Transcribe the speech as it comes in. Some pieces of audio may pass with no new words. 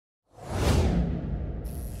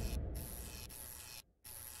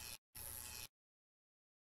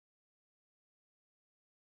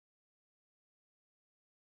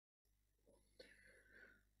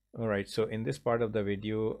All right, so in this part of the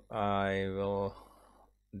video, I will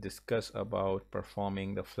discuss about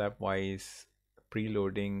performing the Flapwise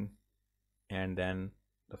preloading and then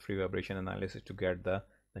the free vibration analysis to get the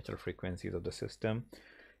natural frequencies of the system.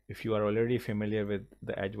 If you are already familiar with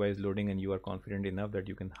the edgewise loading and you are confident enough that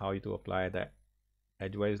you can how to apply the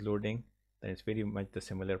edgewise loading, then it's very much the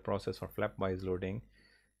similar process for Flapwise loading,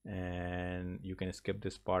 and you can skip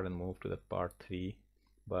this part and move to the part 3.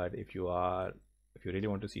 But if you really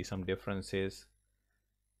want to see some differences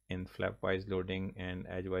in Flapwise loading and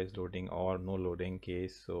edgewise loading or no loading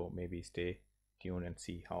case, so maybe stay tuned and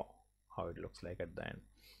see how it looks like at the end.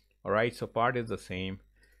 All right, so part is the same.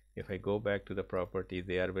 If I go back to the properties,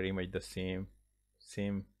 they are very much the same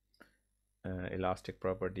elastic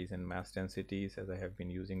properties and mass densities as I have been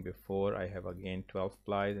using before. I have again 12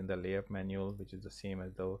 plies in the layup manual, which is the same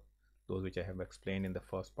as those which I have explained in the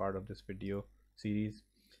first part of this video series.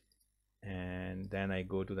 And then I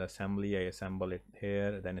go to the assembly, I assemble it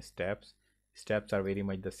here. Then steps are very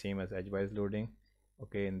much the same as edgewise loading.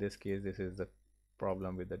 Okay, in this case this is the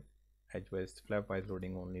problem with the edgewise Flapwise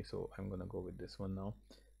loading only, so I'm gonna go with this one now.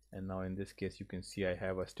 And now in this case you can see I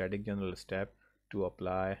have a static general step to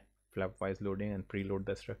apply Flapwise loading and preload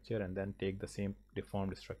the structure, and then take the same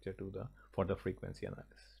deformed structure for the frequency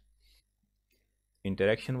analysis.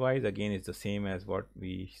 Interaction wise, again, it's the same as what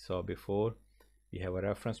we saw before. We have a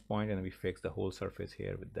reference point and we fix the whole surface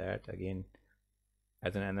here with that. Again,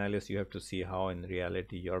 as an analyst, you have to see how in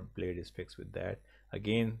reality your blade is fixed with that.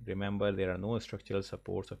 Again, remember there are no structural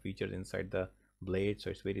supports or features inside the blade, so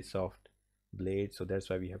it's very soft blade, so that's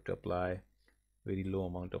why we have to apply very low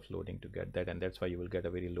amount of loading to get that, and that's why you will get a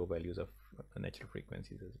very low values of natural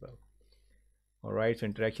frequencies as well. All right, so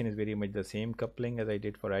interaction is very much the same coupling as I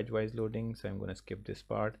did for edgewise loading, so I'm going to skip this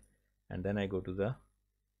part and then I go to the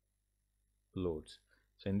loads.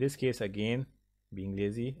 So in this case, again, being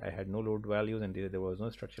lazy, I had no load values and there was no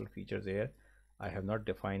structural features here. I have not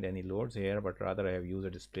defined any loads here, but rather I have used a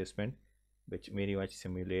displacement which very much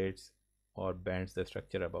simulates or bends the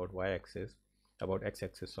structure about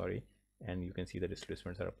x-axis, sorry, and you can see the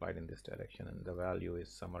displacements are applied in this direction, and the value is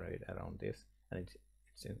somewhere around this, and it's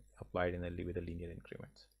applied with the linear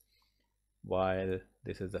increments. While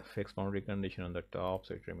this is the fixed boundary condition on the top,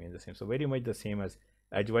 so it remains the same. So very much the same as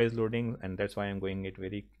edgewise loading, and that's why I'm going it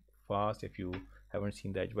very fast. If you haven't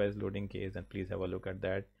seen the edgewise loading case, then please have a look at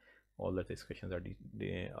that. All the discussions are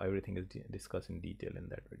everything is discussed in detail in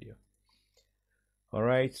that video. All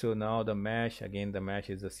right, so now the mesh, again the mesh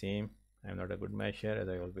is the same. I'm not a good mesher, as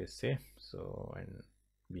I always say, so and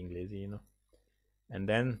being lazy, and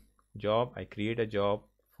then job, I create a job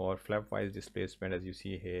for Flapwise displacement as you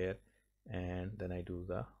see here, and then I do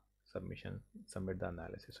the submit the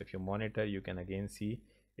analysis. So if you monitor, you can again see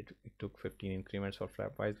it took 15 increments for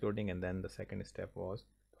Flapwise loading, and then the second step was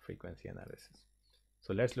the frequency analysis.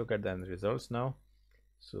 So let's look at the results now.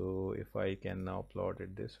 So if I can now plot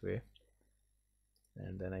it this way,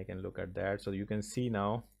 and then I can look at that. So you can see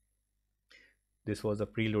now this was a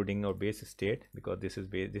preloading or base state, because this was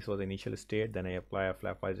the initial state. Then I apply a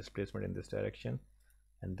Flapwise displacement in this direction,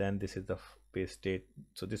 and then this is the base state.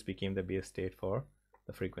 So this became the base state for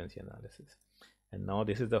the frequency analysis. And now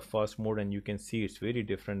this is the first mode, and you can see it's very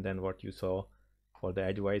different than what you saw for the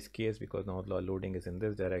edgewise case, because now the loading is in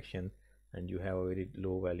this direction and you have a very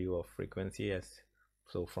low value of frequency.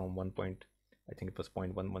 So from I think it was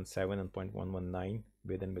 0.117 and 0.119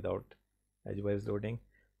 with and without edgewise loading,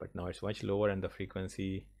 but now it's much lower, and the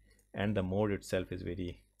frequency and the mode itself is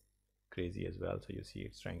very crazy as well. So you see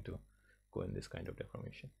it's trying to go in this kind of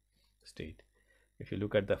deformation state. If you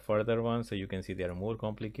look at the further ones, so you can see they are more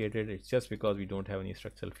complicated. It's just because we don't have any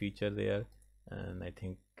structural feature there, and I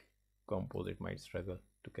think composite might struggle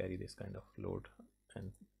to carry this kind of load,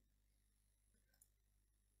 and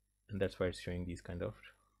that's why it's showing these kind of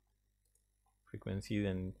frequencies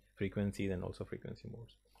and also frequency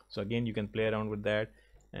modes. So again, you can play around with that,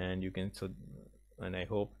 and you can and I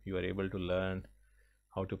hope you are able to learn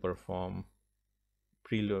how to perform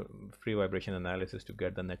free vibration analysis to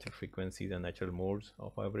get the natural frequencies and natural modes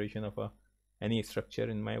of vibration of any structure,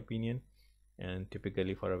 in my opinion, and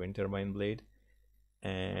typically for a wind turbine blade,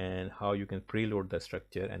 and how you can preload the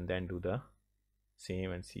structure and then do the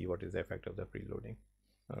same and see what is the effect of the preloading.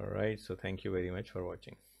 All right, so thank you very much for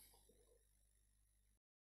watching.